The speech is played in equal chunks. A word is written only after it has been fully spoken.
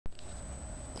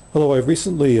Hello, I've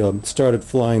recently started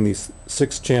flying these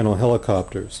 6-channel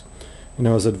helicopters, and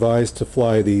I was advised to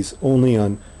fly these only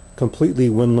on completely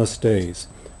windless days.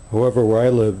 However, where I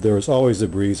live, there is always a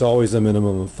breeze, always a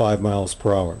minimum of 5 miles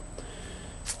per hour.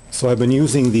 So I've been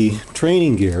using the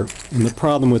training gear, and the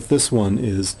problem with this one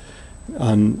is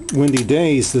on windy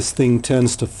days this thing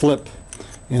tends to flip,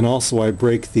 and also I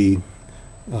break the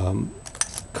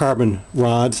carbon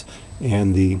rods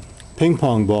and the ping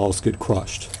pong balls get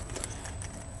crushed.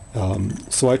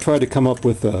 So I tried to come up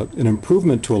with an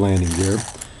improvement to a landing gear,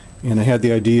 and I had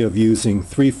the idea of using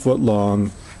 3-foot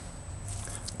long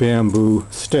bamboo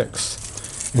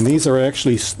sticks. And these are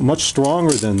actually much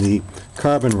stronger than the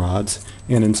carbon rods,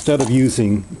 and instead of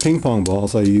using ping pong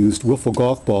balls I used wiffle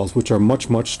golf balls, which are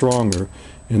much stronger,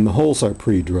 and the holes are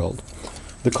pre-drilled.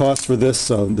 The cost for this,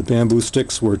 the bamboo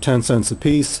sticks were 10 cents a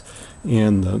piece,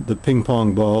 and the ping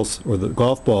pong balls, or the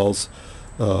golf balls,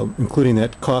 including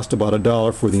that, cost about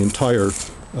 $1 for the entire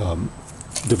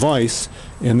device.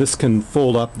 And this can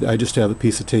fold up. I just have a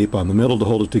piece of tape on the middle to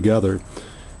hold it together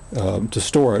to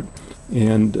store it.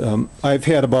 And I've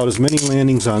had about as many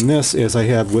landings on this as I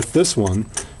have with this one.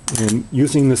 And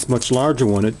using this much larger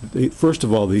one, first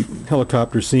of all, the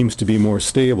helicopter seems to be more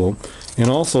stable, and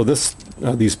also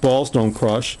these balls don't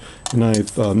crush. And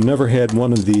I've never had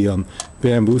one of the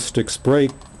bamboo sticks break,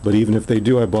 but even if they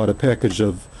do, I bought a package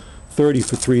of 30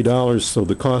 for $3, so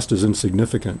the cost is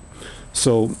insignificant.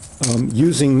 So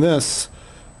using this,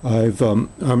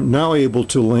 I'm now able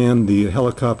to land the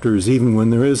helicopters even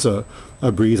when there is a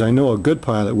breeze. I know a good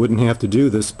pilot wouldn't have to do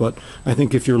this, but I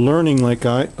think if you're learning like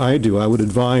I do, I would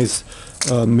advise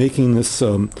making this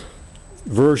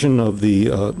version of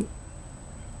the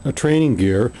training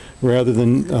gear rather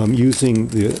than using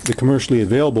the commercially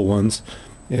available ones,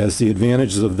 as the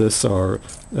advantages of this are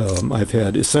I've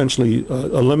had essentially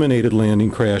eliminated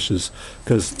landing crashes,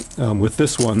 because with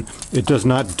this one it does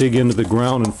not dig into the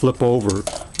ground and flip over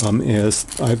as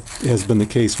has been the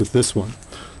case with this one.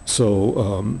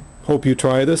 So hope you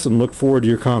try this and look forward to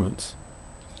your comments.